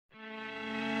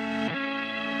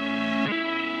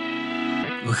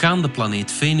We gaan de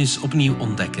planeet Venus opnieuw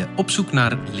ontdekken, op zoek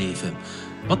naar leven.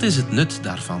 Wat is het nut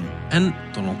daarvan? En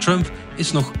Donald Trump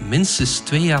is nog minstens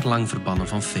 2 jaar lang verbannen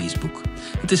van Facebook.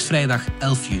 Het is vrijdag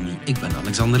 11 juni. Ik ben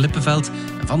Alexander Lippenveld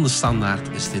en van De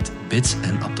Standaard is dit Bits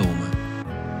en Atomen.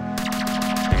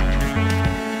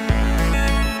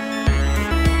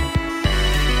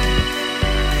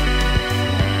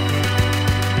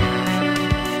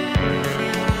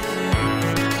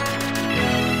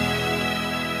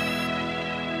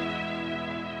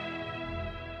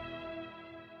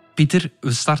 Pieter,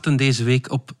 we starten deze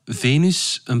week op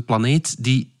Venus, een planeet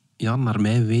die, naar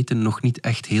mijn weten, nog niet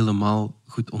echt helemaal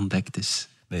goed ontdekt is.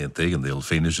 Nee, integendeel.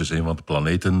 Venus is een van de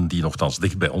planeten die nogthans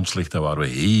dicht bij ons ligt en waar we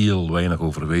heel weinig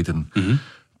over weten. Mm-hmm.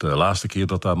 De laatste keer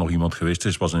dat daar nog iemand geweest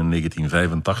is, was in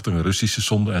 1985, een Russische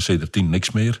sonde, en sindsdien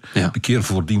niks meer. Ja. De keer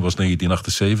voordien was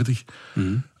 1978.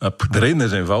 Mm-hmm. De reden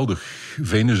is eenvoudig.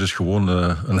 Venus is gewoon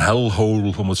een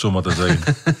hellhole, om het zo maar te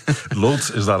zeggen.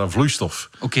 Lood is daar een vloeistof.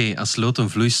 Oké, als lood een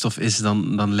vloeistof is,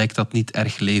 dan lijkt dat niet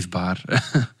erg leefbaar.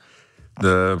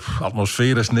 De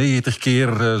atmosfeer is 90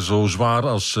 keer zo zwaar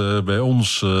als bij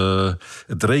ons.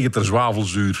 Het regent er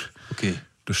zwavelzuur. Okay.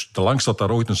 Dus de langst dat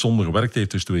daar ooit een sonde gewerkt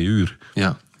heeft, is 2 uur.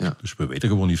 Ja. Dus we weten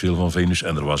gewoon niet veel van Venus.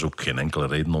 En er was ook geen enkele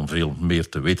reden om veel meer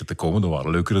te weten te komen. Er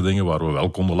waren leukere dingen waar we wel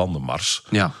konden landen. Mars,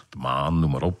 de maan,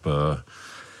 noem maar op.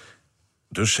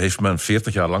 Dus heeft men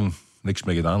 40 jaar lang niks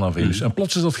meer gedaan aan Venus. En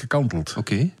plots is dat gekanteld.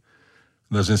 Okay.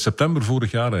 Dat is in september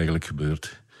vorig jaar eigenlijk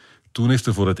gebeurd. Toen heeft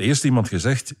er voor het eerst iemand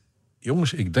gezegd: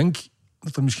 jongens, ik denk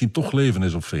dat er misschien toch leven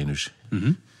is op Venus.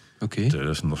 Mm-hmm. Okay.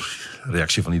 De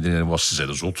reactie van iedereen was: ze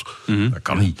zijn zot. Mm-hmm. Dat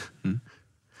kan niet. Mm-hmm.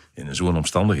 In zo'n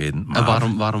omstandigheden. Maar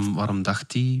en waarom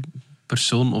dacht die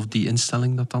persoon of die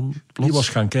instelling dat dan plots? Die was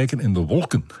gaan kijken in de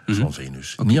wolken van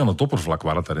Venus. Okay. Niet aan het oppervlak,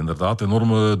 waar het daar inderdaad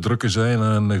enorme drukken zijn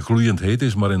en gloeiend heet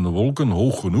is, maar in de wolken,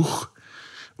 hoog genoeg,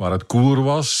 waar het koeler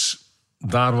was.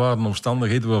 Daar waren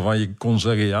omstandigheden waarvan je kon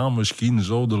zeggen: misschien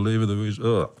zou er levende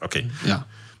wezen. Oké. Ja.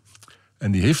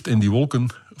 En die heeft in die wolken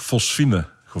fosfine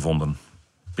gevonden.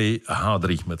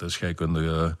 pH3 met de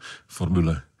scheikundige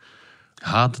formule.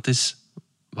 H, dat is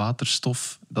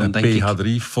waterstof. Dan en denk pH3,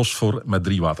 fosfor met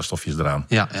 3 waterstofjes eraan.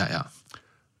 Ja.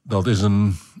 Dat is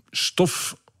een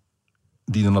stof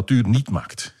die de natuur niet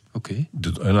maakt. Okay.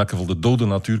 In elk geval de dode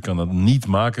natuur kan dat niet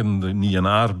maken. Niet in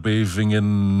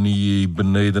aardbevingen, niet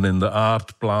beneden in de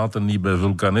aardplaten, niet bij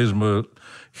vulkanisme.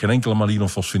 Geen enkele manier om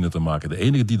fosfine te maken. De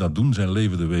enigen die dat doen zijn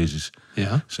levende wezens.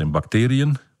 Ja. Zijn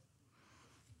bacteriën,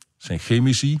 zijn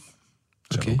chemici,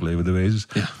 zijn ook levende wezens.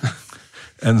 Ja.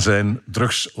 En zijn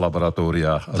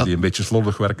drugslaboratoria. Als die een beetje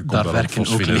slordig werken, komt daar ook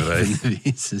fosfine bij.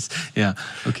 Ja,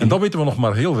 okay. En dan weten we nog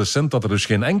maar heel recent dat er dus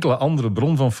geen enkele andere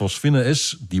bron van fosfine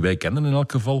is, die wij kennen in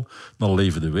elk geval, dan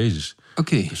levende wezens.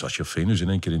 Okay. Dus als je op Venus in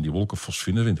één keer in die wolken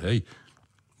fosfine vindt,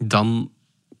 dan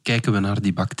kijken we naar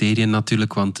die bacteriën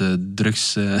natuurlijk, want de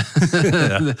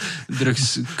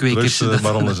drugskwekers...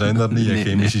 Drugsbaronnen zijn daar niet en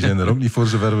chemici zijn er ook niet, voor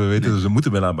zover we weten. Dus er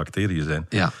moeten bijna bacteriën zijn.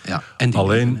 Ja. En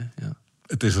alleen,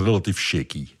 het is relatief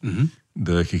shaky. Mm-hmm.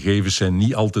 De gegevens zijn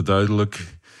niet al te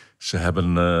duidelijk. Ze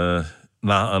hebben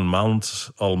na een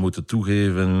maand al moeten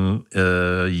toegeven: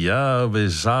 wij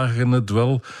zagen het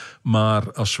wel,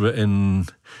 maar als we in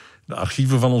de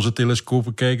archieven van onze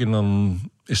telescopen kijken, dan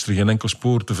is er geen enkel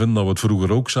spoor te vinden dat we het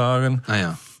vroeger ook zagen.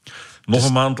 Nog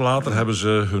een maand later hebben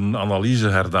ze hun analyse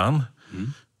herdaan.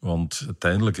 Want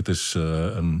uiteindelijk, het is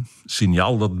een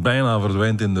signaal dat bijna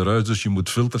verdwijnt in de ruis. Dus je moet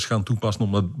filters gaan toepassen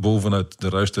om dat bovenuit de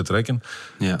ruis te trekken.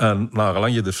 Ja. En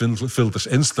nagelang je de filters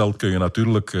instelt, kun je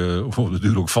natuurlijk op de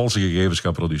duur ook valse gegevens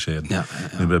gaan produceren. Ja.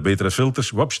 En bij betere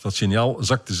filters, dat signaal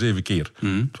zakte 7 keer.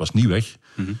 Mm-hmm. Het was niet weg,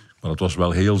 maar het was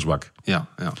wel heel zwak. Ja.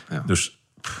 Dus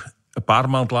een paar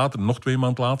maanden later, nog 2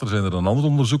 maanden later, zijn er dan andere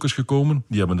onderzoekers gekomen.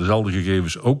 Die hebben dezelfde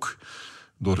gegevens ook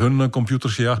door hun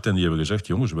computers gejaagd. En die hebben gezegd: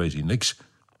 jongens, wij zien niks.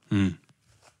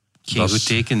 Geen goed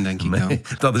teken, denk ik. Nee,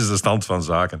 dat is de stand van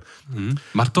zaken.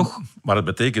 Maar toch... Maar het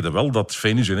betekende wel dat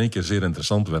Venus in één keer zeer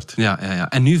interessant werd. Ja.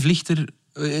 En nu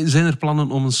zijn er plannen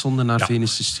om een sonde naar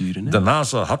Venus te sturen. Hè? De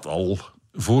NASA had al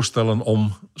voorstellen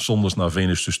om sondes naar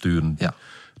Venus te sturen. Ja.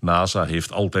 NASA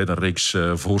heeft altijd een reeks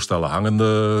voorstellen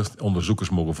hangende. Onderzoekers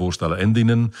mogen voorstellen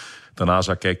indienen. De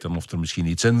NASA kijkt dan of er misschien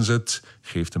iets in zit.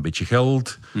 Geeft een beetje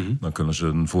geld. Dan kunnen ze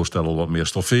een voorstel wat meer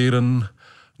stofferen.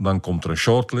 Dan komt er een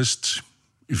shortlist.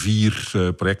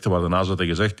 4 projecten waar de NASA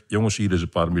tegen zegt: jongens, hier is een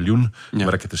paar miljoen.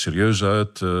 Werk het er serieus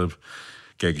uit.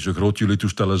 Kijk eens hoe groot jullie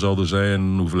toestellen zouden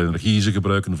zijn. Hoeveel energie ze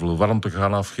gebruiken. Hoeveel warmte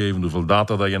gaan afgeven. Hoeveel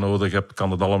data dat je nodig hebt.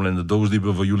 Kan het allemaal in de doos die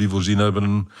we voor jullie voorzien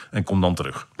hebben. En kom dan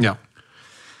terug. Ja.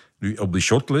 Nu, op die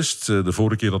shortlist, de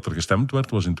vorige keer dat er gestemd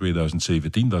werd, was in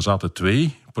 2017. Daar zaten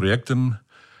 2 projecten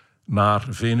naar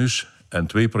Venus. en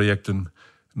 2 projecten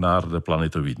naar de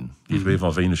planetoïden. Die 2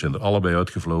 van Venus zijn er allebei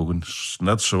uitgevlogen.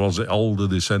 Net zoals al de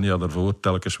decennia daarvoor,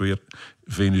 telkens weer.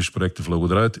 Venus-projecten vlogen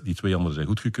eruit. Die 2 anderen zijn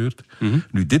goedgekeurd.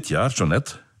 Nu dit jaar, zo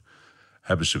net,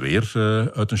 hebben ze weer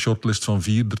uit een shortlist van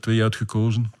 4 er 2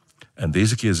 uitgekozen. En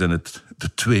deze keer zijn het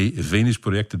de 2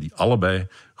 Venus-projecten die allebei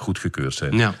goedgekeurd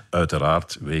zijn. Ja.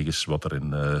 Uiteraard, wegens wat er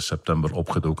in september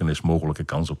opgedoken is, mogelijke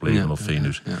kans op leven op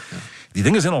Venus. Ja. Die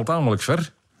dingen zijn al tamelijk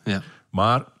ver. Ja.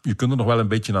 Maar je kunt er nog wel een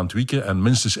beetje aan tweaken. En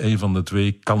minstens 1 van de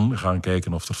 2 kan gaan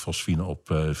kijken of er fosfine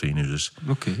op Venus is.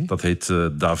 Okay. Dat heet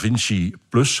Da Vinci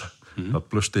Plus. Dat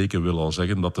plusteken wil al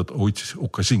zeggen dat het ooit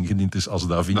ook ingediend is als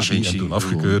Da Vinci en toen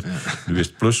afgekeurd. Ja. Nu is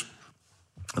het plus.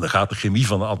 En dan gaat de chemie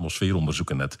van de atmosfeer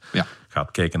onderzoeken net. Ja.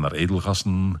 Gaat kijken naar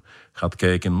edelgassen. Gaat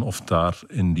kijken of daar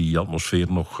in die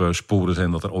atmosfeer nog sporen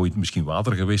zijn dat er ooit misschien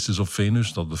water geweest is op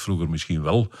Venus. Dat het vroeger misschien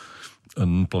wel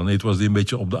een planeet was die een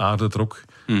beetje op de aarde trok.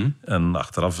 En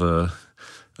achteraf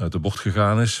uit de bocht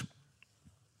gegaan is.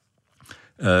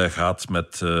 Gaat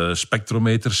met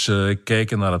spectrometers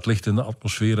kijken naar het licht in de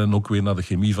atmosfeer en ook weer naar de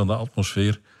chemie van de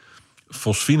atmosfeer.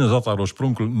 Fosfine zat daar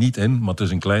oorspronkelijk niet in, maar het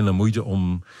is een kleine moeite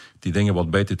om die dingen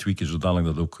wat bij te tweaken, zodanig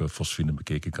dat ook fosfine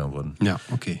bekeken kan worden. Ja,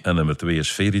 okay. En nummer 2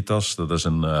 is Veritas. Dat is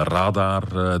een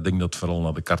radar-ding dat vooral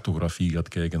naar de cartografie gaat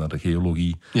kijken, naar de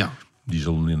geologie. Ja. Die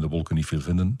zullen in de wolken niet veel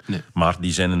vinden. Nee. Maar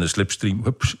die zijn in de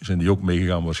slipstream, zijn die ook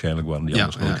meegegaan waarschijnlijk, waren die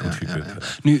anders nooit goedgekeurd. Ja.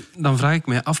 Nu, dan vraag ik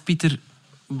mij af, Pieter,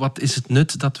 wat is het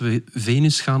nut dat we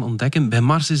Venus gaan ontdekken? Bij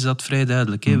Mars is dat vrij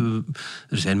duidelijk. Hè?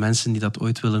 Er zijn mensen die dat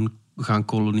ooit willen gaan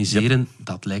koloniseren. Ja.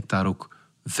 Dat lijkt daar ook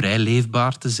vrij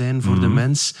leefbaar te zijn voor de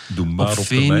mens. Doenbaar op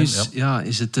Venus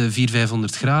is het 400-500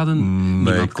 graden.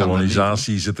 Nee,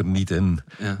 kolonisatie zit er niet in.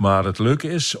 Ja. Maar het leuke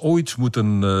is, ooit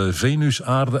moeten Venus,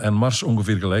 aarde en Mars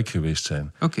ongeveer gelijk geweest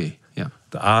zijn. Oké, ja.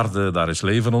 De aarde, daar is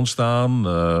leven ontstaan.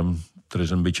 Er is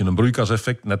een beetje een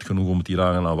broeikaseffect, net genoeg om het hier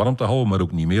aan warm te houden, maar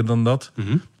ook niet meer dan dat.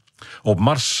 Op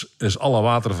Mars is alle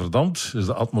water verdampt, is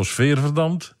de atmosfeer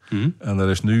verdampt. En er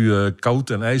is nu koud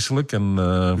en ijselijk. En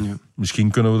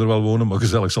misschien kunnen we er wel wonen, maar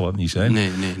gezellig zal het niet zijn.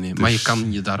 Nee. Dus maar je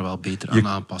kan je daar wel beter aan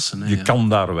aanpassen. Hè? Je kan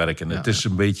daar werken. Ja. Het is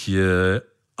een beetje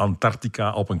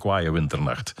Antarctica op een kwaaie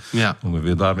winternacht. Ja.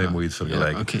 Ongeveer daarmee moet je het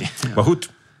vergelijken. Ja, okay. Maar goed,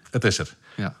 het is er.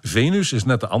 Ja. Venus is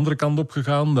net de andere kant op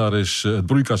gegaan. Daar is het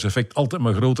broeikaseffect altijd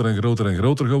maar groter en groter en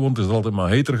groter geworden. Het is altijd maar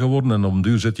heter geworden. En om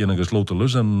duur zit je in een gesloten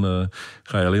lus en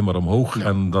ga je alleen maar omhoog. Ja.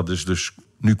 En dat is dus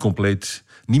nu compleet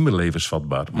niet meer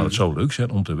levensvatbaar. Maar het zou leuk zijn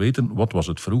om te weten, wat was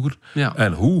het vroeger? Ja.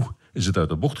 En hoe is het uit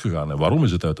de bocht gegaan? En waarom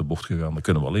is het uit de bocht gegaan? Daar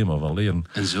kunnen we alleen maar van leren.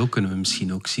 En zo kunnen we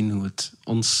misschien ook zien hoe het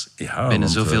ons binnen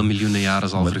zoveel miljoenen jaren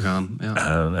zal vergaan. Ja.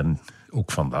 En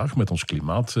ook vandaag met ons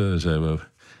klimaat zijn we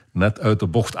net uit de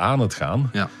bocht aan het gaan.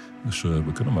 Ja. Dus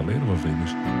we kunnen maar leren van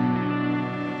Venus.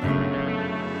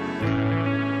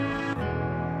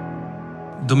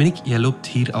 Dominique, jij loopt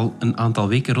hier al een aantal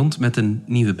weken rond met een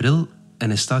nieuwe bril en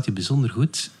hij staat je bijzonder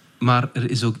goed. Maar er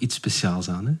is ook iets speciaals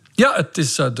aan, hè? Ja, het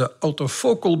is de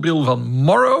autofocal bril van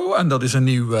Morrow. En dat is een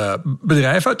nieuw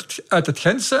bedrijf uit het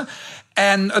Gentse.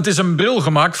 En het is een bril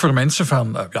gemaakt voor mensen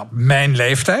van mijn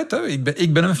leeftijd. Hè.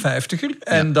 Ik ben een 50er.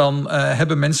 En dan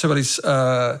hebben mensen wel eens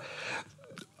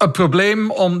een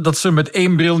probleem omdat ze met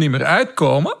 1 bril niet meer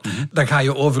uitkomen. Dan ga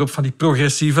je over op van die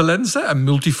progressieve lenzen, een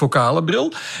multifocale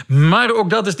bril. Maar ook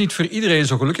dat is niet voor iedereen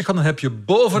zo gelukkig, want dan heb je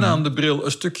bovenaan de bril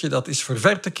een stukje dat is voor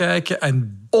ver te kijken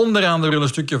en onderaan de bril een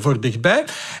stukje voor dichtbij.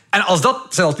 En als dat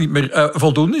zelfs niet meer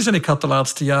voldoende is, en ik had de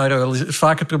laatste jaren wel eens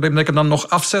vaak het probleem dat ik hem dan nog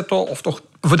afzette, of toch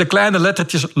voor de kleine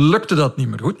lettertjes lukte dat niet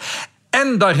meer goed.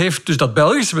 En daar heeft dus dat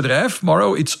Belgische bedrijf,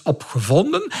 Morrow, iets op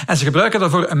gevonden. En ze gebruiken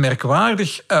daarvoor een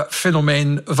merkwaardig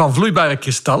fenomeen van vloeibare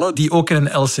kristallen, die ook in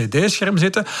een LCD-scherm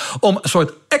zitten, om een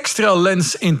soort extra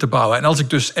lens in te bouwen. En als ik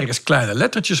dus ergens kleine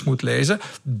lettertjes moet lezen,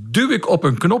 duw ik op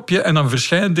een knopje en dan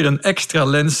verschijnt er een extra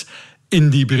lens in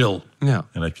die bril. Ja. En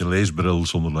dan heb je een leesbril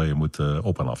zonder dat je moet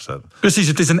op- en afzetten. Precies,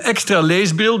 het is een extra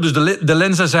leesbril. Dus de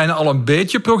lenzen zijn al een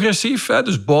beetje progressief. Hè.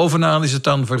 Dus bovenaan is het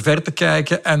dan voor ver te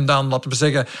kijken. En dan, laten we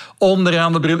zeggen,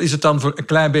 onderaan de bril is het dan voor een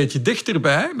klein beetje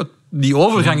dichterbij. Maar die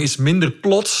overgang is minder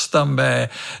plots dan bij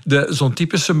zo'n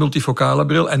typische multifocale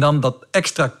bril. En dan dat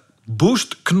extra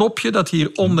boost-knopje dat hier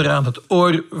onderaan het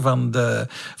oor van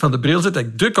de bril zit.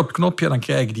 Ik druk op het knopje en dan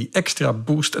krijg ik die extra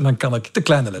boost en dan kan ik de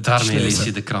kleine letters lezen. Daarmee lees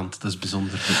je de krant, dat is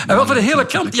bijzonder. En wel voor de hele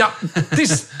krant, ja,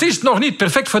 het is nog niet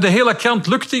perfect. Voor de hele krant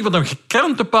lukt het, want een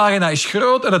krantenpagina is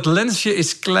groot en het lensje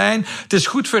is klein. Het is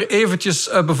goed voor eventjes,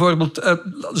 bijvoorbeeld,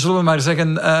 zullen we maar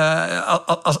zeggen,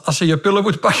 als je je pillen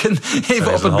moet pakken,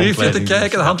 even op het briefje te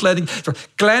kijken, de handleiding.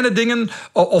 Kleine dingen,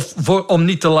 om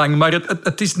niet te lang, maar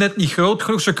het is net niet groot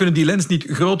genoeg. Ze kunnen die lens niet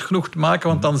groot genoeg maken,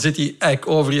 want dan zit hij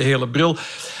eigenlijk over je hele bril.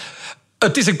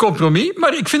 Het is een compromis,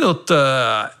 maar ik vind dat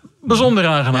het bijzonder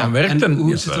aangenaam werkt. En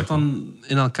hoe zit dat dan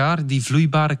in elkaar? Die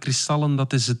vloeibare kristallen,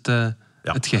 dat is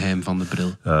het geheim van de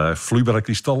bril. Vloeibare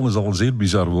kristallen is al een zeer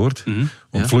bizar woord.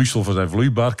 Want vloeistoffen zijn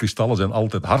vloeibaar, kristallen zijn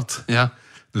altijd hard. Ja.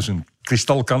 Dus een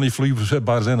kristal kan niet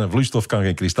vloeibaar zijn, een vloeistof kan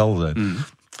geen kristal zijn.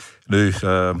 Nu,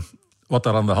 wat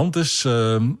daar aan de hand is,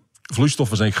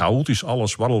 vloeistoffen zijn chaotisch,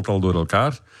 alles warrelt al door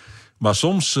elkaar. Maar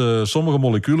soms, sommige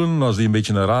moleculen, als die een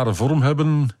beetje een rare vorm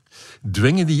hebben,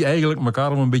 dwingen die eigenlijk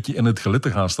elkaar om een beetje in het gelid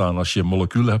te gaan staan. Als je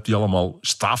moleculen hebt die allemaal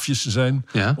staafjes zijn,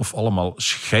 of allemaal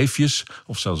schijfjes,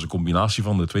 of zelfs een combinatie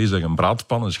van de twee, zeg een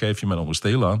braadpan, een schijfje met nog een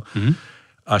steel aan.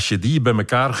 Als je die bij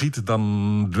elkaar giet,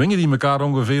 dan dwingen die elkaar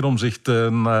ongeveer om zich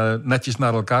netjes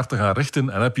naar elkaar te gaan richten.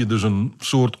 En heb je dus een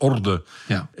soort orde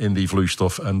in die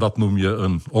vloeistof. En dat noem je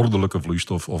een ordelijke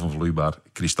vloeistof of een vloeibaar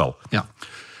kristal. Ja.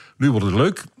 Nu wordt het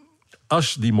leuk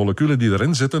als die moleculen die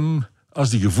erin zitten, als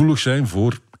die gevoelig zijn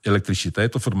voor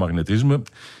elektriciteit of voor magnetisme.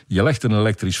 Je legt een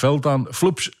elektrisch veld aan,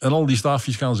 floeps, en al die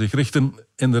staafjes gaan zich richten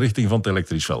in de richting van het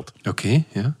elektrisch veld. Oké,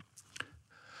 ja.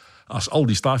 Als al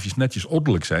die staafjes netjes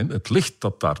ordelijk zijn, het licht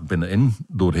dat daar binnenin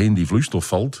doorheen die vloeistof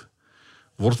valt,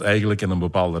 wordt eigenlijk in een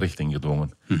bepaalde richting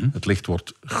gedwongen. Het licht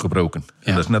wordt gebroken.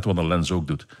 En dat is net wat een lens ook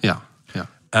doet. Ja.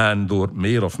 En door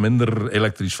meer of minder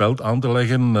elektrisch veld aan te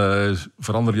leggen,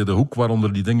 verander je de hoek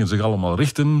waaronder die dingen zich allemaal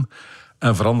richten.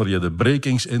 En verander je de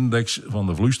brekingsindex van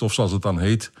de vloeistof, zoals het dan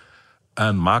heet.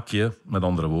 En maak je, met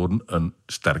andere woorden, een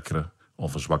sterkere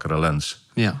of een zwakkere lens.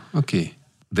 Ja, oké.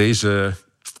 Deze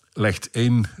legt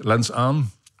één lens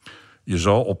aan. Je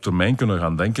zou op termijn kunnen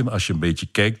gaan denken, als je een beetje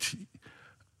kijkt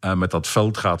en met dat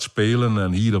veld gaat spelen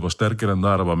en hier wat sterker en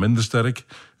daar wat minder sterk,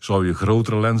 zou je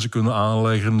grotere lenzen kunnen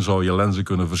aanleggen, zou je lenzen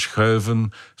kunnen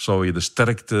verschuiven, zou je de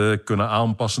sterkte kunnen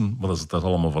aanpassen. Maar dat is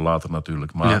allemaal voor later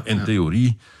natuurlijk. Maar in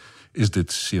theorie is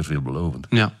dit zeer veelbelovend.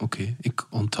 Ja, oké. Ik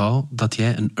onthoud dat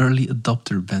jij een early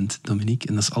adopter bent, Dominique.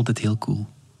 En dat is altijd heel cool.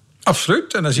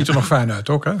 Absoluut. En dat ziet er nog fijn uit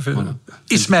ook. Hè.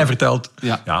 Is mij verteld.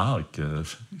 Ja, ik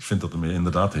vind dat het me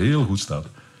inderdaad heel goed staat.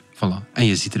 Voilà. En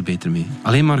je ziet er beter mee.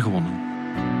 Alleen maar gewonnen.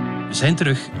 We zijn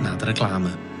terug na de reclame.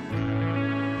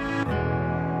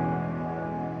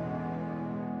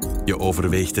 Je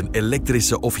overweegt een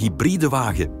elektrische of hybride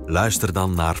wagen? Luister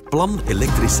dan naar Plan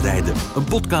Elektrisch Rijden. Een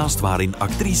podcast waarin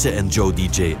actrice en Joe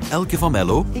DJ Elke van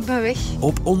Mello Ik ben weg.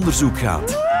 op onderzoek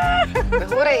gaat. We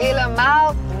horen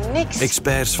helemaal niks.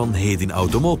 Experts van Hedin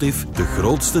Automotive, de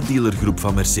grootste dealergroep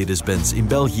van Mercedes-Benz in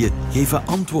België, geven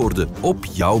antwoorden op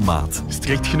jouw maat.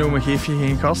 Strikt genomen geef je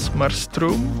geen gas, maar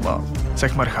stroom, well,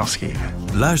 zeg maar gas geven.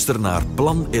 Luister naar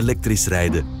Plan Elektrisch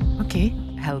Rijden. Oké,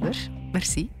 helder.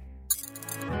 Merci.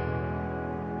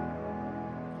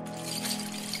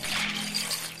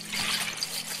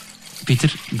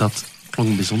 Pieter, dat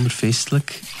klonk bijzonder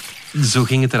feestelijk. Zo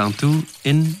ging het eraan toe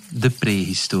in de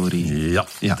prehistorie.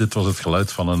 Ja, dit was het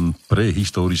geluid van een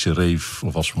prehistorische rave.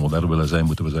 Of als we modern willen zijn,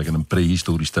 moeten we zeggen een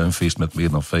prehistorisch tuinfeest met meer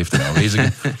dan 50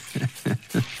 aanwezigen.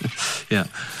 Ja.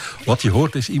 Wat je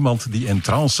hoort is iemand die in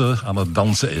trance aan het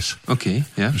dansen is. Oké,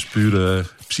 ja. Dus pure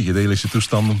psychedelische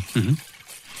toestanden.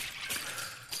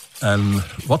 En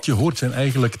wat je hoort zijn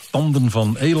eigenlijk tanden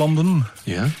van elanden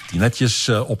die netjes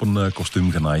op een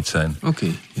kostuum genaaid zijn. Oké.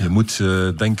 Je moet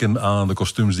denken aan de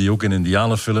kostuums die je ook in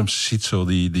indianenfilms ziet. Zo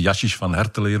die jasjes van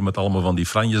hertenleer met allemaal van die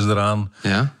franjes eraan.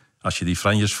 Ja. Als je die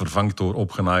franjes vervangt door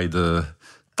opgenaaide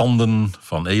tanden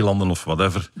van elanden of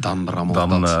whatever, Dan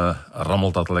rammelt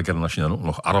rammelt dat lekker. En als je dan ook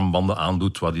nog armbanden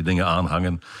aandoet waar die dingen aan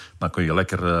hangen, dan kun je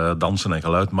lekker dansen en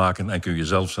geluid maken en kun je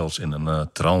zelfs in een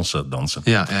trance dansen.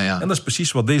 Ja. En dat is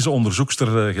precies wat deze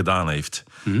onderzoekster gedaan heeft.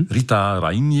 Rita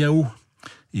Rainio,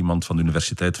 iemand van de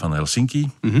Universiteit van Helsinki,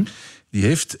 die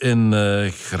heeft in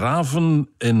graven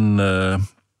in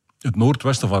het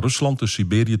noordwesten van Rusland, dus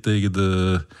Siberië tegen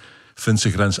de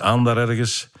Finse grens aan daar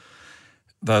ergens,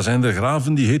 daar zijn er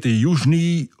graven die heten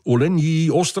Yuzhny Olenyi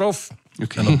Ostrov.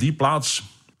 En op die plaats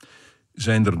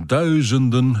zijn er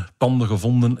duizenden tanden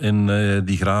gevonden in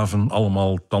die graven.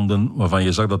 Allemaal tanden waarvan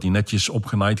je zag dat die netjes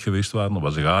opgenaaid geweest waren. Er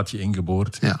was een gaatje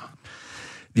ingeboord. Ja.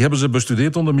 Die hebben ze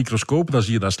bestudeerd onder microscoop. Daar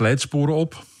zie je daar slijtsporen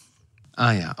op.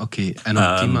 Ah ja, oké. En op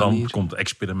die En dan manier... komt de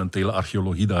experimentele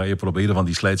archeologie. Daar ga je proberen van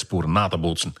die slijtsporen na te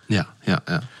bootsen. Ja.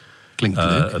 Klinkt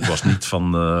leuk. Het was niet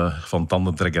van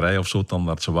tandentrekkerij of zo.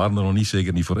 Tandartsen waren er nog niet,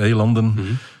 zeker niet voor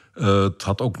elanden. Het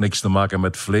had ook niks te maken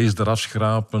met vlees eraf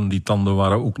schrapen. Die tanden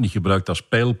waren ook niet gebruikt als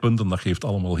pijlpunten. Dat geeft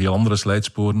allemaal heel andere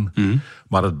slijtsporen.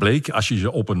 Maar het bleek, als je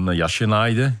ze op een jasje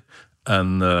naaide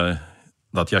en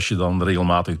dat jasje dan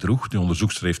regelmatig droeg. Die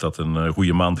onderzoekster heeft dat een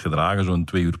goede maand gedragen, zo'n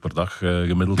 2 uur per dag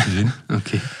gemiddeld gezien.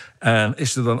 Oké. En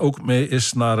is er dan ook mee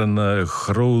is naar een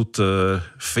groot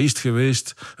feest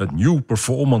geweest. Het New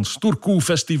Performance Turku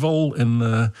Festival in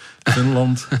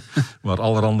Finland. Waar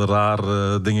allerhande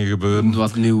rare dingen gebeuren.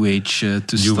 Wat New Age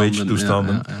toestanden. New Age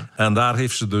toestanden. Ja. En daar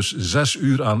heeft ze dus 6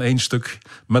 uur aan één stuk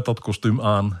met dat kostuum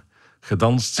aan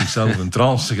gedanst. Zichzelf in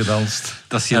trance gedanst.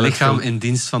 Dat is je lichaam in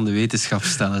dienst van de wetenschap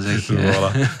stellen, zeg.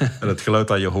 Voilà. En het geluid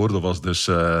dat je hoorde was dus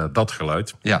dat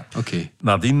geluid. Ja, oké.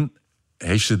 Nadien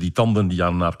heeft ze die tanden die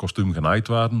aan haar kostuum genaaid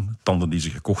waren, tanden die ze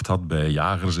gekocht had bij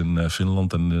jagers in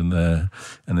Finland en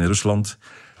in Rusland,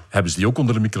 hebben ze die ook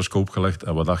onder de microscoop gelegd.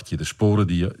 En wat dacht je? De sporen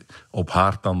die je op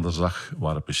haar tanden zag,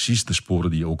 waren precies de sporen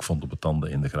die je ook vond op de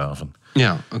tanden in de graven.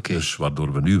 Ja, oké. Dus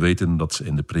waardoor we nu weten dat ze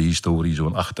in de prehistorie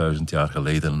zo'n 8000 jaar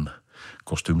geleden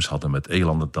kostuums hadden met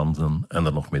elandentanden en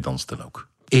er nog mee dansten ook.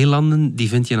 Elanden, die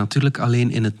vind je natuurlijk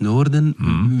alleen in het noorden.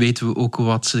 Weten we ook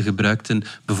wat ze gebruikten.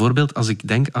 Bijvoorbeeld, als ik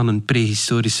denk aan een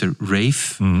prehistorische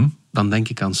rave, dan denk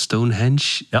ik aan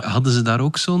Stonehenge. Ja. Hadden ze daar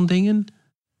ook zo'n dingen?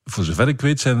 Voor zover ik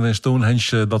weet zijn er in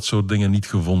Stonehenge dat soort dingen niet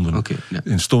gevonden. Oké, ja.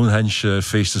 In Stonehenge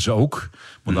feesten ze ook,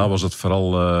 maar daar was het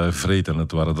vooral vreten.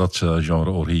 Het waren dat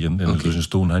genre-orgieën. Oké. Dus in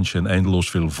Stonehenge zijn eindeloos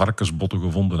veel varkensbotten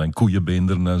gevonden en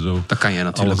koeienbeenderen en zo. Daar kan je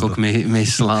natuurlijk Alles ook mee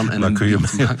slaan. En Daar een kun je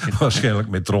beeld maken. waarschijnlijk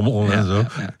mee trommelen en zo.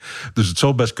 Ja. Dus het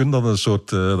zou best kunnen dat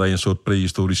je een soort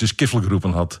prehistorische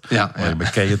skiffelgroepen had. Ja, Waar je met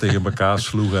keien tegen elkaar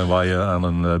sloeg en waar je aan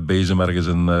een bezem ergens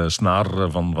een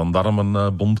snaar van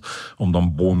darmen bond. Om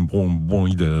dan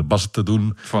boom de bas te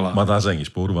doen. Voilà. Maar daar zijn geen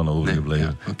sporen van overgebleven.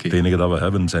 Nee, ja, oké. Het enige dat we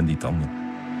hebben zijn die tanden.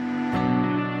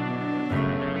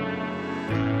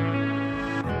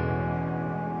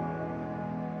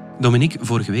 Dominique,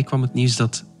 vorige week kwam het nieuws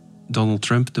dat Donald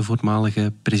Trump, de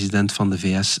voormalige president van de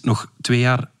VS, nog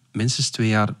minstens 2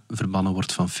 jaar verbannen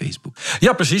wordt van Facebook.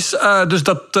 Ja, precies. Dus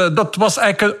dat was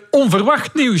eigenlijk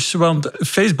onverwacht nieuws. Want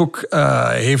Facebook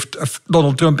heeft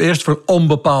Donald Trump eerst voor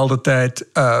onbepaalde tijd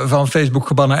van Facebook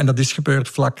gebannen. En dat is gebeurd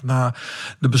vlak na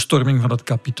de bestorming van het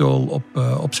Capitool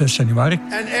op 6 januari.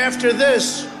 And after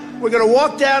this, we're going to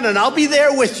walk down, and I'll be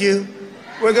there with you.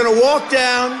 We're going to walk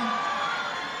down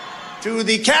to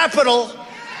the Capitol.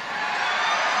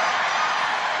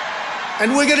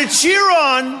 And we're going to cheer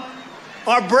on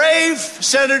our brave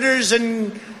senators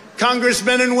and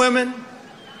congressmen and women.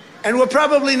 And we're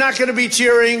probably not going to be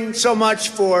cheering so much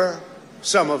for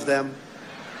some of them.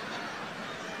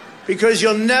 Because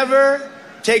you'll never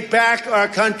take back our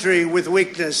country with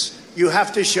weakness. You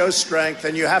have to show strength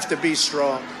and you have to be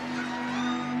strong.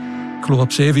 Ik geloof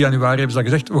op 7 januari hebben ze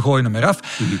dat gezegd, we gooien hem eraf.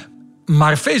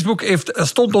 Maar Facebook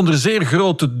stond onder zeer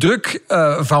grote druk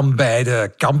van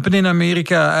beide kampen in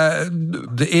Amerika.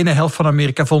 De ene helft van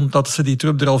Amerika vond dat ze die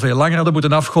Trump er al veel langer hadden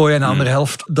moeten afgooien. En de andere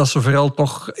helft dat ze vooral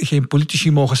toch geen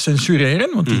politici mogen censureren.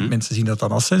 Want die mensen zien dat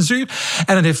dan als censuur.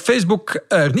 En dan heeft Facebook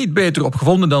er niet beter op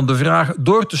gevonden dan de vraag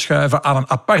door te schuiven aan een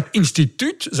apart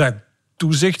instituut. Zijn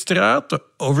toezichtsraad, de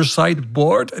Oversight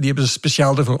Board. Die hebben ze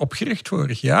speciaal ervoor opgericht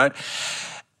vorig jaar.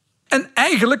 En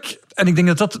eigenlijk, en ik denk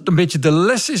dat dat een beetje de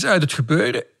les is uit het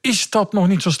gebeuren, is dat nog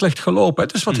niet zo slecht gelopen.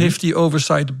 Dus wat heeft die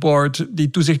Oversight Board, die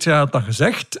toezichtsraad, dan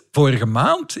gezegd? Vorige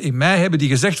maand, in mei, hebben die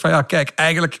gezegd van ja, kijk,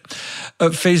 eigenlijk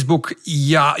Facebook,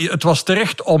 ja, het was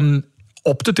terecht om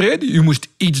op te treden. Je moest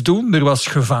iets doen, er was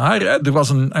gevaar. Hè? Er was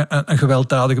een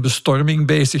gewelddadige bestorming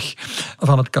bezig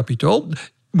van het Capitool. Je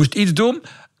moest iets doen.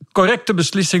 Correcte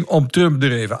beslissing om Trump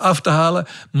er even af te halen.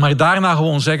 Maar daarna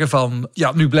gewoon zeggen van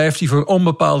ja, nu blijft hij voor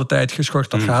onbepaalde tijd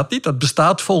geschorst. Dat gaat niet. Dat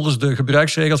bestaat volgens de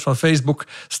gebruiksregels van Facebook.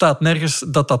 Staat nergens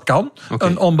dat dat kan. Okay.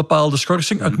 Een onbepaalde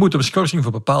schorsing. Het moet een schorsing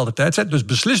voor bepaalde tijd zijn. Dus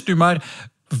beslist u maar,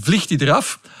 vliegt hij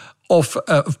eraf? Of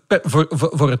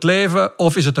voor het leven?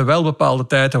 Of is het een welbepaalde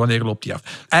tijd en wanneer loopt hij af?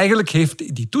 Eigenlijk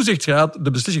heeft die toezichtsraad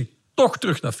de beslissing toch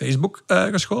terug naar Facebook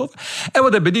geschoven. En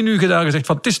wat hebben die nu gedaan? Gezegd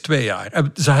van het is 2 jaar.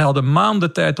 Ze hadden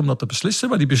maanden tijd om dat te beslissen,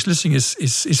 maar die beslissing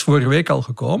is vorige week al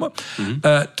gekomen.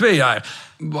 2 jaar.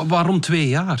 Waarom 2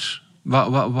 jaar?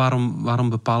 Waarom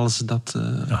bepalen ze dat?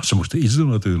 Ja, ze moesten iets doen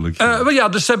natuurlijk.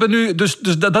 Dus ze hebben nu, dus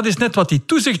dat is net wat die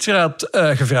toezichtsraad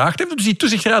gevraagd heeft. Dus die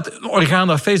toezichtsraad, een orgaan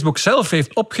dat Facebook zelf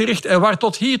heeft opgericht en waar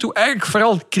tot hiertoe eigenlijk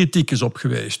vooral kritiek is op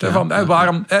geweest.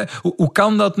 Waarom? Hoe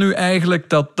kan dat nu eigenlijk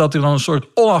dat er dan een soort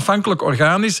onafhankelijk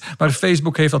orgaan is, maar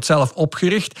Facebook heeft dat zelf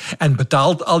opgericht en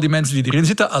betaalt al die mensen die erin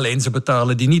zitten. Alleen ze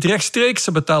betalen die niet rechtstreeks,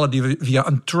 ze betalen die via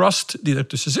een trust die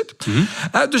ertussen zit.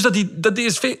 Dus dat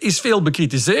is veel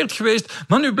bekritiseerd geweest.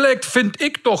 Maar nu blijkt, vind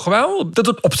ik toch wel, dat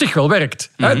het op zich wel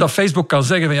werkt. Dat Facebook kan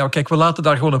zeggen van ja, kijk, we laten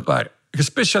daar gewoon een paar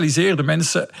gespecialiseerde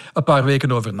mensen een paar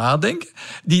weken over nadenken.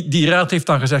 Die raad heeft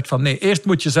dan gezegd van nee, eerst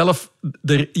moet je zelf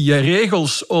je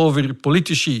regels over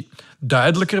politici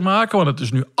duidelijker maken, want het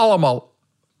is nu allemaal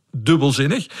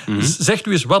dubbelzinnig. Zegt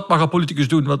u eens, wat mag een politicus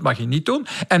doen, wat mag hij niet doen?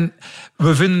 En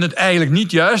we vinden het eigenlijk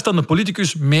niet juist dat een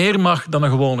politicus meer mag dan een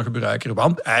gewone gebruiker.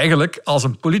 Want eigenlijk, als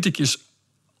een politicus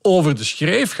over de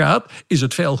schreef gaat, is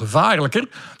het veel gevaarlijker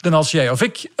dan als jij of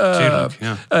ik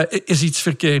is iets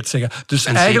verkeerd zeggen. Dus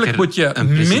en eigenlijk moet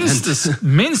je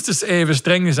minstens even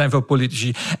streng zijn voor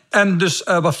politici. En dus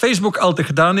wat Facebook altijd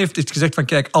gedaan heeft, is gezegd van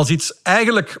kijk, als iets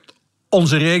eigenlijk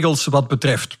onze regels wat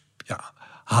betreft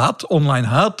haat, online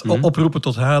haat, oproepen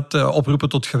tot haat, oproepen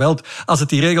tot geweld. Als het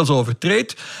die regels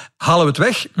overtreedt, halen we het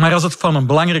weg. Maar als het van een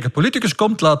belangrijke politicus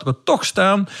komt, laten we het toch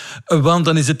staan. Want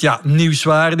dan is het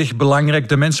nieuwswaardig, belangrijk.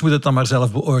 De mens moet het dan maar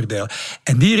zelf beoordelen.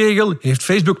 En die regel heeft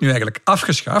Facebook nu eigenlijk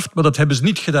afgeschaft. Maar dat hebben ze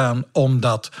niet gedaan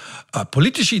omdat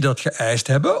politici dat geëist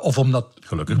hebben. Of omdat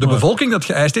de bevolking dat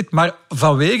geëist heeft. Maar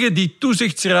vanwege die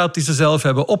toezichtsraad die ze zelf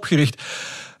hebben opgericht.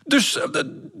 Dus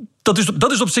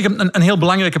dat is op zich een heel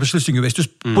belangrijke beslissing geweest. Dus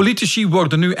politici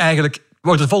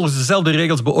worden volgens dezelfde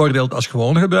regels beoordeeld als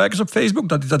gewone gebruikers op Facebook.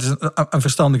 Dat is een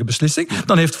verstandige beslissing.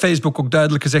 Dan heeft Facebook ook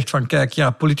duidelijk gezegd van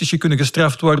kijk, politici kunnen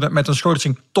gestraft worden met een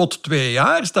schorsing tot 2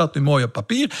 jaar. Staat nu mooi op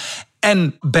papier.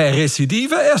 En bij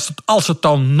recidive, als ze het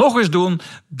dan nog eens doen,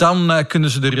 dan kunnen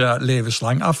ze er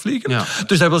levenslang afvliegen. Ja.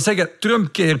 Dus dat wil zeggen,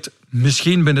 Trump keert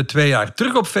misschien binnen 2 jaar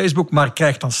terug op Facebook, maar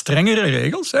krijgt dan strengere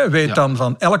regels. Weet dan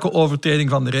van elke overtreding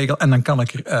van de regel en dan kan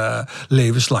ik er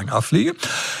levenslang afvliegen.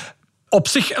 Op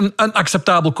zich een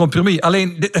acceptabel compromis.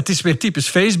 Alleen, het is weer typisch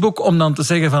Facebook om dan te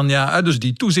zeggen van dus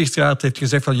die toezichtsraad heeft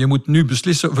gezegd van je moet nu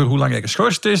beslissen voor hoe lang hij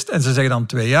geschorst is. En ze zeggen dan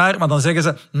 2 jaar. Maar dan zeggen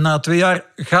ze, na 2 jaar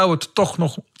gaan we het toch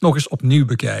nog eens opnieuw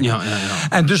bekijken. Ja.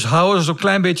 En dus houden ze zo'n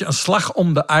klein beetje een slag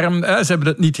om de arm. Ze hebben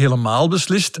het niet helemaal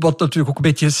beslist. Wat natuurlijk ook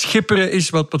een beetje schipperen is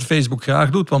wat Facebook graag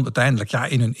doet. Want uiteindelijk,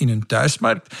 in hun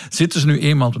thuismarkt zitten ze nu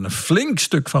eenmaal met een flink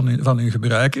stuk van hun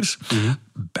gebruikers.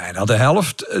 Bijna de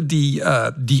helft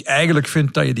die eigenlijk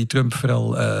vindt dat je die Trump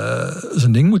vooral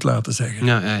zijn ding moet laten zeggen.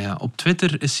 Ja. Op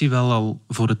Twitter is hij wel al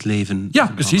voor het leven.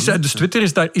 Ja, precies. Dus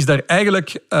Twitter is daar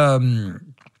eigenlijk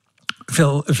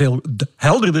veel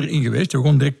helderder in geweest.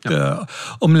 Gewoon direct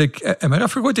onmiddellijk maar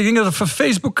afgegooid. Ik denk dat het voor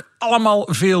Facebook allemaal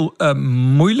veel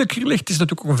moeilijker ligt. Het is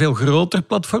natuurlijk ook een veel groter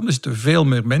platform. Er zitten veel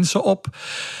meer mensen op.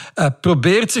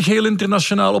 Probeert zich heel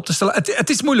internationaal op te stellen. Het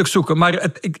is moeilijk zoeken, maar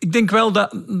ik denk wel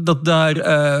dat daar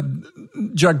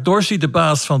Jack Dorsey, de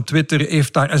baas van Twitter,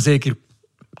 heeft daar een zeker,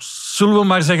 zullen we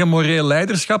maar zeggen, moreel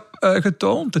leiderschap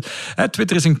getoond.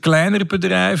 Twitter is een kleiner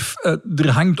bedrijf. Er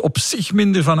hangt op zich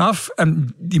minder van af.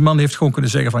 En die man heeft gewoon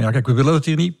kunnen zeggen van kijk, we willen het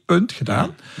hier niet. Punt,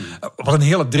 gedaan. Wat een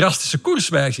hele drastische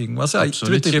koerswijziging was.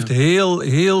 Absoluut, Twitter heeft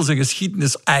heel zijn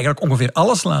geschiedenis eigenlijk ongeveer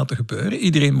alles laten gebeuren.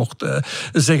 Iedereen mocht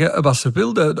zeggen wat ze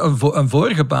wilde. Een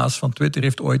vorige baas van Twitter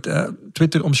heeft ooit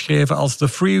Twitter omschreven als the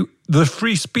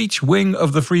free speech wing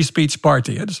of the free speech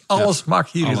party. Dus alles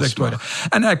mag hier gezegd worden.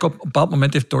 En eigenlijk op een bepaald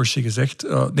moment heeft Dorsey gezegd,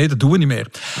 nee, dat doen we niet meer.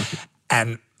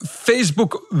 En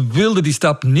Facebook wilde die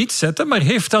stap niet zetten, maar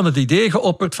heeft dan het idee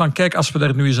geopperd van kijk, als we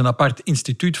daar nu eens een apart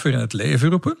instituut voor in het leven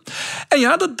roepen.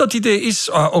 En dat idee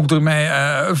is ook door mij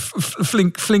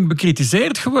flink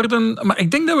bekritiseerd geworden. Maar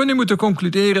ik denk dat we nu moeten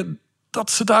concluderen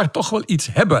dat ze daar toch wel iets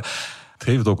hebben. Het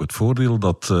heeft ook het voordeel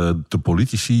dat de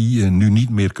politici nu niet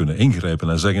meer kunnen ingrijpen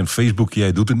en zeggen Facebook,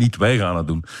 jij doet het niet, wij gaan het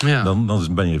doen. Ja. Dan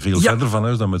ben je veel verder van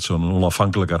huis dan met zo'n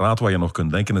onafhankelijke raad waar je nog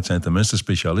kunt denken, het zijn tenminste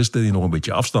specialisten die nog een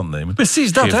beetje afstand nemen.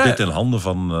 Precies dat. Geef dit in handen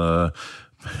van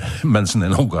mensen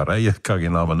in Hongarije, kan je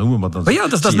namen noemen, maar dan zie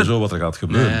je zo wat er gaat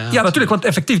gebeuren. Ja, natuurlijk, want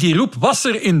effectief die roep was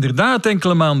er inderdaad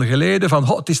enkele maanden geleden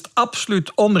van het is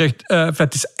absoluut onrecht.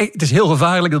 Het is heel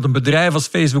gevaarlijk dat een bedrijf als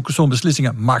Facebook zo'n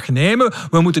beslissingen mag nemen.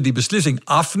 We moeten die beslissing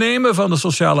afnemen van de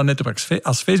sociale netwerks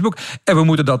als Facebook en we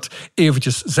moeten dat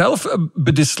eventjes zelf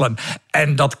bedisselen.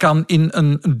 En dat kan in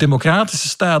een democratische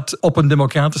staat op een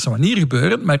democratische manier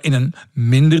gebeuren, maar in een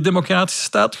minder democratische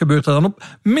staat gebeurt dat dan op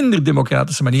minder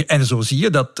democratische manier. En zo zie je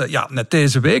dat net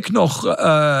deze week nog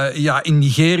in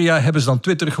Nigeria hebben ze dan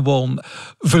Twitter gewoon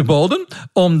verboden,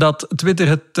 omdat Twitter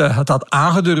het had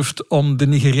aangedurfd om de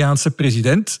Nigeriaanse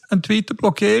president een tweet te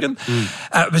blokkeren.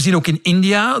 We zien ook in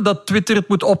India dat Twitter het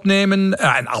moet opnemen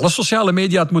en alle sociale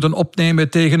media het moeten opnemen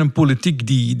tegen een politiek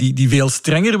die veel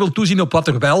strenger wil toezien op wat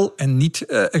er wel en niet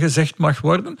gezegd mag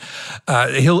worden.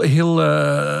 Heel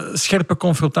scherpe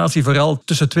confrontatie, vooral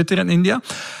tussen Twitter en India.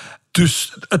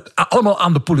 Dus het allemaal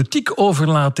aan de politiek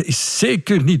overlaten is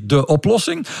zeker niet de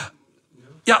oplossing.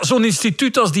 zo'n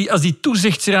instituut als die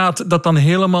toezichtsraad, dat dan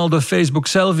helemaal door Facebook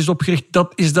zelf is opgericht,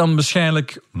 dat is dan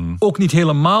waarschijnlijk ook niet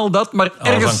helemaal dat. Maar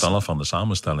Alles hangt dan af van de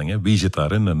samenstelling. Hè. Wie zit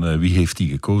daarin en wie heeft die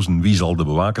gekozen? Wie zal de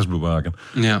bewakers bewaken?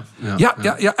 Ja.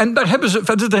 En daar hebben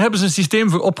ze een systeem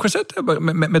voor opgezet. Hè,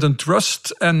 met een trust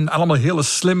en allemaal hele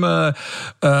slimme,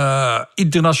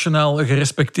 internationaal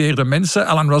gerespecteerde mensen.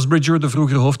 Alan Rusbridger, de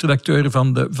vroegere hoofdredacteur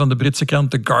van de Britse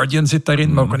krant The Guardian, zit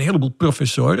daarin, maar ook een heleboel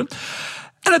professoren.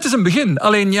 En het is een begin.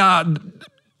 Alleen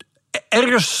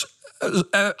ergens,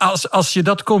 als je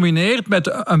dat combineert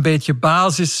met een beetje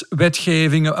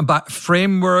basiswetgeving, een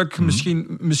framework,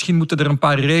 misschien moeten er een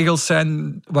paar regels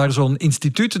zijn waar zo'n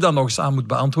instituut dan nog eens aan moet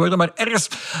beantwoorden. Maar ergens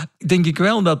denk ik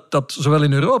wel dat zowel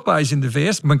in Europa als in de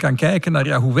VS men kan kijken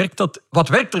naar hoe werkt dat, wat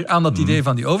werkt er aan dat idee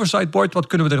van die oversight board, wat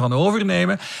kunnen we ervan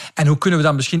overnemen en hoe kunnen we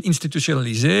dat misschien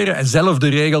institutionaliseren en zelf de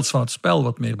regels van het spel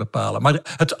wat meer bepalen. Maar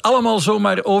het allemaal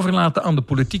zomaar overlaten aan de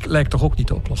politiek lijkt toch ook niet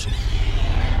de oplossing.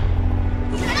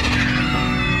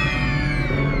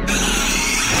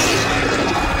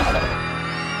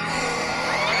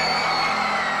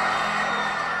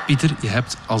 Pieter, je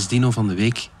hebt als dino van de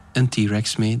week een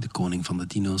T-Rex mee, de koning van de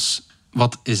dino's.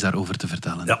 Wat is daarover te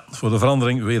vertellen? Ja, voor de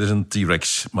verandering weer eens een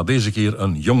T-Rex. Maar deze keer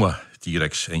een jonge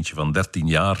T-Rex. Eentje van 13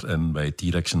 jaar. En bij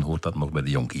T-Rexen hoort dat nog bij de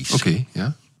jonkies. Oké,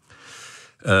 ja.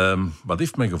 Wat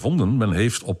heeft men gevonden? Men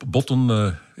heeft op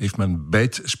botten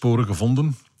bijtsporen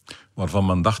gevonden, waarvan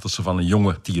men dacht dat ze van een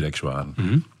jonge T-Rex waren.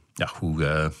 Ja,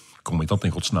 hoe kom je dat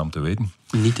in godsnaam te weten?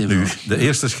 Niet in Nu, de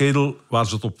eerste schedel waar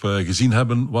ze het op gezien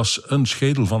hebben, was een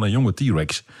schedel van een jonge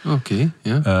T-Rex. Oké,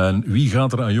 ja. En wie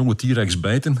gaat er een jonge T-Rex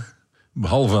bijten?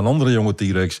 Behalve een andere jonge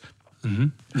T-Rex.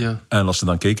 Ja. En als ze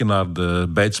dan keken naar de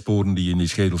bijtsporen die in die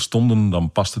schedel stonden,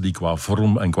 dan pasten die qua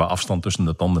vorm en qua afstand tussen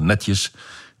de tanden netjes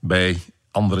bij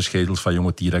andere schedels van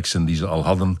jonge T-Rexen die ze al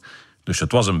hadden. Dus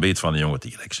het was een beet van een jonge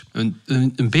T-Rex.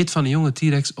 Een beet van een jonge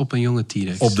T-Rex op een jonge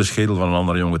T-Rex. Op de schedel van een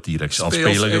andere jonge T-Rex. Al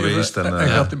spelen geweest. En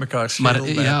gaat in elkaar schedel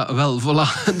Maar bij. ja, wel,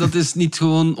 voilà. Dat is niet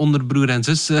gewoon onder broer en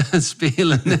zus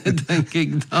spelen, denk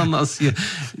ik dan. Als je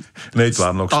nee, het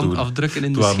waren nog tandafdrukken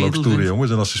in de schedel. Het waren schedel nog stoere vindt.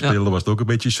 jongens. En als ze speelden was het ook een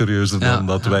beetje serieuzer dan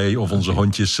dat wij of onze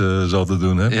hondjes zouden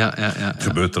doen. Hè? Ja. Het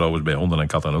gebeurt trouwens bij honden en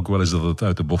katten ook wel eens dat het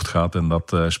uit de bocht gaat en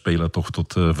dat spelen toch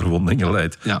tot verwondingen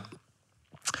leidt. Ja.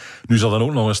 Nu is er dan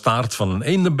ook nog een staart van een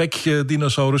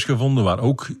eendebek-dinosaurus gevonden, waar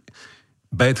ook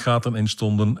bijtgaten in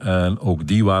stonden. En ook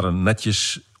die waren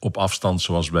netjes op afstand,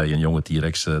 zoals bij een jonge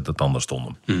T-Rex de tanden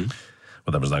stonden. Wat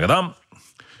hebben ze dan gedaan?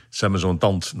 Ze hebben zo'n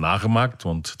tand nagemaakt,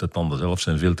 want de tanden zelf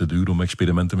zijn veel te duur om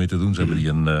experimenten mee te doen. Ze hebben die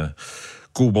een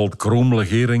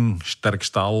kobalt-kroomlegering, sterk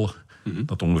staal,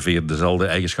 dat ongeveer dezelfde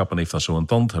eigenschappen heeft als zo'n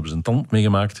tand. Hebben ze een tand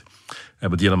meegemaakt.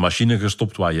 Hebben die in een machine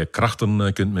gestopt waar je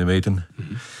krachten kunt mee meten.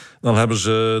 Dan hebben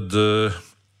ze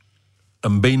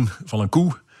een been van een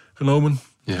koe genomen,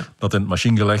 dat in het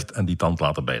machine gelegd en die tand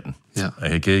laten bijten. Ja.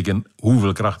 En gekeken,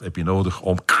 hoeveel kracht heb je nodig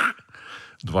om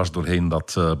dwars doorheen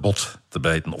dat bot te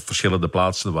bijten. Op verschillende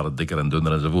plaatsen, waar het dikker en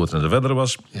dunner enzovoort en zo verder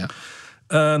was. Ja.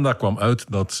 En daar kwam uit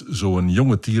dat zo'n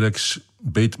jonge T-Rex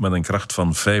beet met een kracht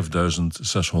van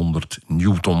 5600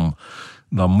 newton.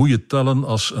 Dan moet je tellen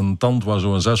als een tand waar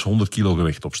zo'n 600 kilo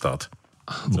gewicht op staat.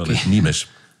 Dat is niet mis.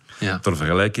 Ja. Ter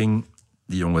vergelijking,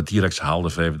 die jonge T-Rex haalde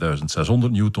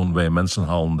 5600 newton, wij mensen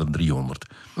halen er 300.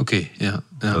 Oké, ja.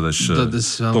 Dat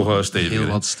is wel toch stevig. heel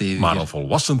wat stevig. Maar een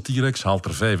volwassen T-Rex haalt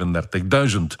er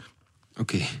 35.000.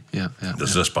 Oké, ja.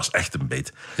 Dus dat is pas echt een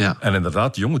beet. Ja. En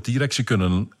inderdaad, jonge T-Rexen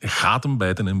kunnen gaten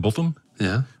bijten in botten,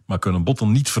 Ja. maar kunnen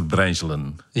botten niet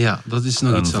verbrijzelen. Ja, dat is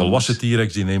nog Een iets volwassen anders.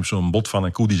 T-Rex die neemt zo'n bot van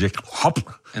een koe die zegt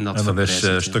hop. En dat is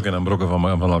verbrijzelt, stukken en brokken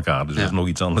van elkaar. Dus Ja. dat is nog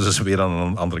iets anders. Dat is weer aan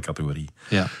een andere categorie.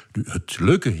 Ja. Nu, het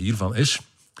leuke hiervan is,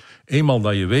 eenmaal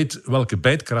dat je weet welke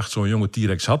bijtkracht zo'n jonge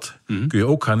T-Rex had, kun je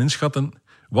ook gaan inschatten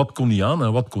wat kon die aan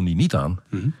en wat kon die niet aan.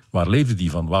 Waar leefde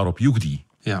die van? Waarop joeg die?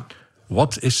 Ja.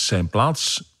 Wat is zijn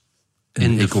plaats in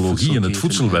In de ecologie, in het voedselketen,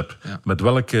 voedselweb? ja. Met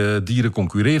welke dieren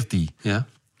concurreert die? Ja.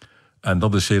 En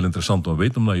dat is heel interessant om te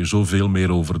weten, omdat je zoveel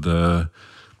meer over de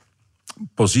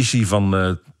positie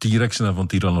van T-Rexen en van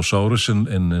Tyrannosaurussen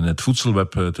in het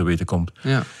voedselweb te weten komt.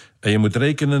 Ja. En je moet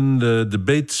rekenen, de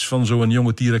beet van zo'n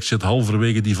jonge T-Rex zit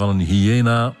halverwege die van een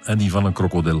hyena en die van een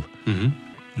krokodil.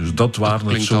 Dus dat waren het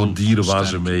klinkt soort al dieren waar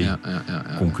sterk. ze mee Ja.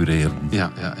 concurreerden.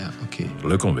 Ja, oké.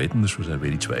 Leuk om te weten, dus we zijn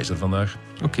weer iets wijzer vandaag.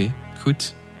 Oké,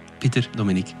 goed. Pieter,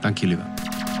 Dominique, dank jullie wel.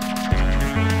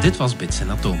 Dit was Bits en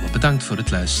Atomen. Bedankt voor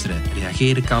het luisteren.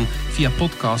 Reageren kan via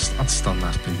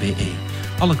podcast@standaard.be.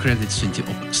 Alle credits vind je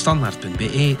op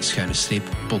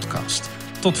standaard.be/podcast.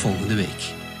 Tot volgende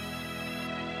week.